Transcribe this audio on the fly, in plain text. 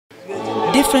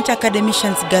Different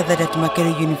academicians gathered at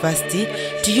Makerere University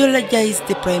to eulogize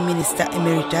the Prime Minister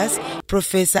Emeritus,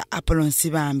 Professor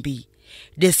Nsibambi.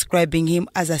 Describing him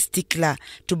as a stickler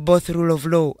to both rule of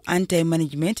law and time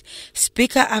management,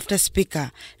 speaker after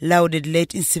speaker lauded late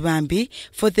Nsibambi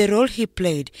for the role he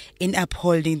played in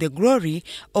upholding the glory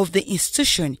of the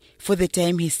institution for the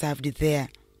time he served there.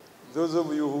 Those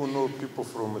of you who know people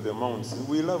from the mountains,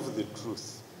 we love the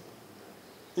truth,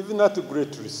 even at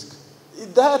great risk.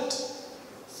 That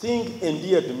thing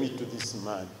endeared me to this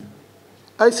man.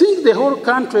 I think the whole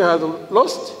country has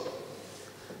lost.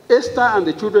 Esther and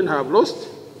the children have lost.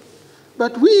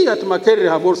 But we at Makerere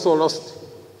have also lost.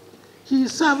 He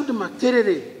served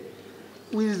Makerere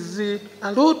with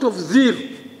a lot of zeal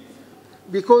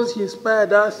because he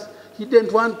inspired us. He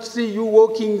didn't want to see you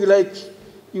walking like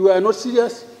you are not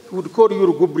serious. He would call you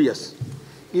lugubrious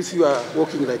if you are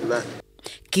walking like that.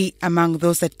 Key among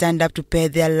those that turned up to pay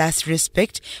their last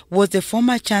respect was the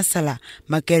former Chancellor,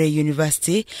 Makerere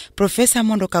University, Professor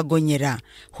Mondoka Gonyera,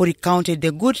 who recounted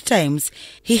the good times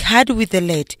he had with the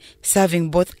late, serving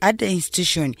both at the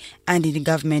institution and in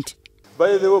government.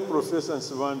 By the way, Professor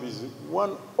Nsibambi is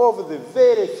one of the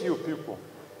very few people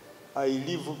I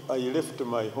left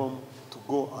my home to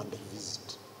go and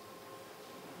visit.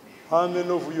 How many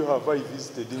of you have I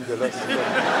visited in the last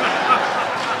year?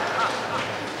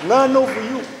 None of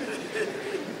you.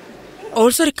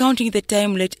 Also recounting the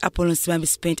time late Nsibambi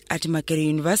spent at Makerere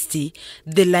University,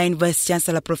 the line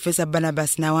Vice-Chancellor Professor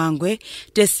Barnabas Nawangwe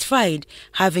testified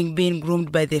having been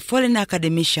groomed by the fallen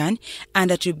academician and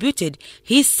attributed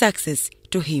his success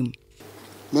to him.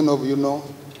 Many of you know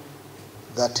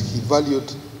that he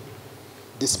valued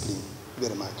discipline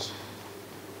very much.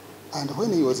 And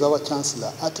when he was our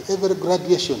Chancellor, at every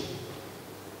graduation,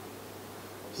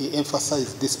 he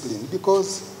emphasized discipline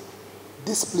because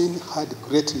discipline had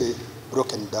greatly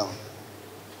broken down.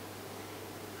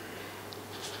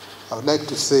 I would like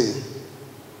to say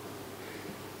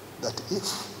that if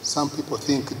some people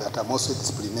think that I'm also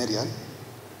disciplinarian,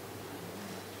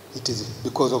 it is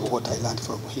because of what I learned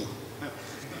from him.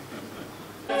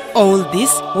 All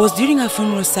this was during a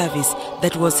funeral service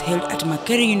that was held at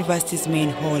Makerere University's main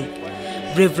hall.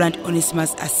 Reverend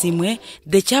Onesimus Asimwe,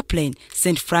 the chaplain,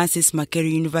 St. Francis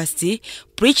Makerere University,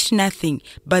 preached nothing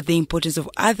but the importance of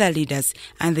other leaders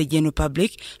and the general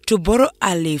public to borrow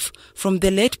a leaf from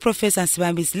the late Professor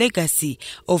Nsibambi's legacy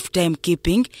of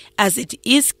timekeeping, as it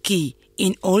is key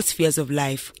in all spheres of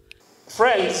life.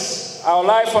 Friends, our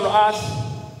life on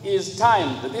earth is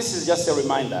timed. This is just a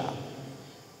reminder.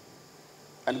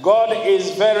 And God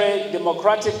is very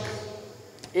democratic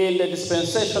in the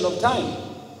dispensation of time.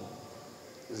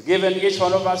 He's given each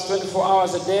one of us 24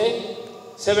 hours a day,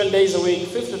 7 days a week,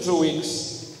 52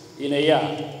 weeks in a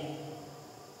year.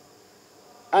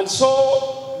 And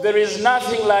so there is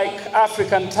nothing like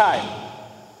African time.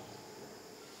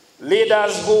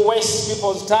 Leaders who waste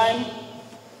people's time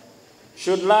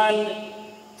should learn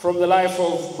from the life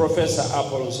of Professor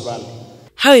Nsibambi.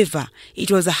 However, it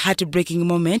was a heartbreaking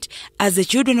moment as the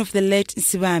children of the late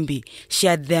Nsibambi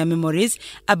shared their memories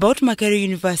about Makerere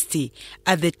University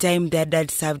at the time their dad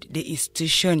served the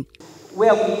institution.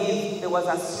 Where we lived, there was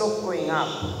a slope going up,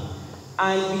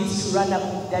 and we used to run up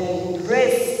with Daddy, we'd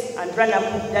race and run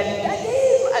up with Daddy,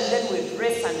 and then we'd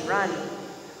race and run.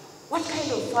 What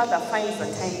kind of father finds the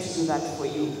time to do that for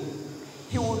you?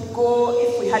 He would go,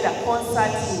 if we had a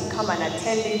concert, he would come and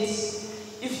attend it.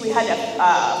 If we had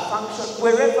a function,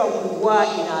 wherever we were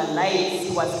in our lives,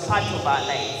 he was part of our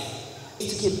lives. He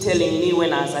used to keep telling me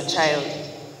when I was a child,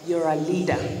 you're a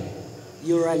leader,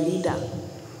 you're a leader.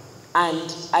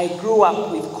 And I grew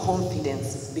up with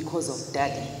confidence because of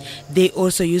Daddy. They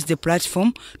also used the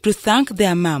platform to thank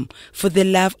their mom for the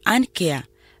love and care,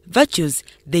 virtues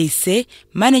they say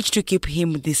managed to keep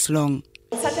him this long.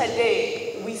 On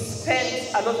Saturday, we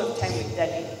spent a lot of time with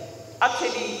Daddy.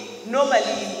 Actually, normally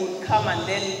he would come and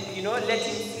then, let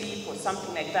him sleep or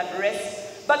something like that,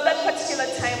 rest. But that particular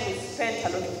time, we spent a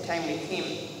lot of time with him.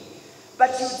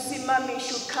 But you'd see Mommy,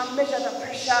 she would come measure the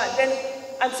pressure.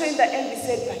 And so in the end, we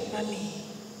said, but Mommy,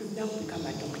 you've now become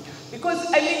a doctor. Because,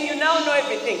 you now know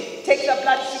everything. Take the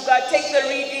blood sugar, take the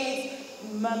readings.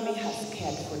 Mommy has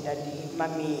cared for Daddy.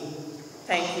 Mommy,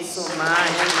 thank you so much,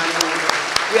 Mommy.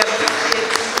 We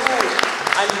appreciate you,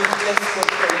 and we bless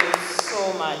God for you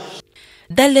so much.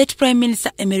 The late Prime Minister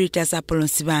Emeritus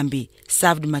Nsibambi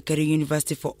served Makerere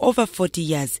University for over 40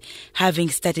 years, having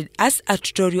started as a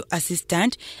tutorial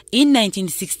assistant in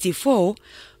 1964,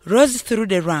 rose through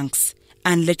the ranks,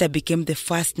 and later became the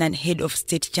first non-head of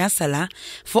state chancellor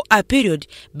for a period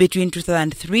between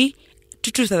 2003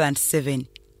 to 2007.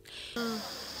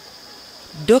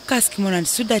 Dorcas Kimon and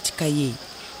Sudat Kaye,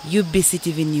 UBC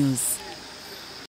TV News.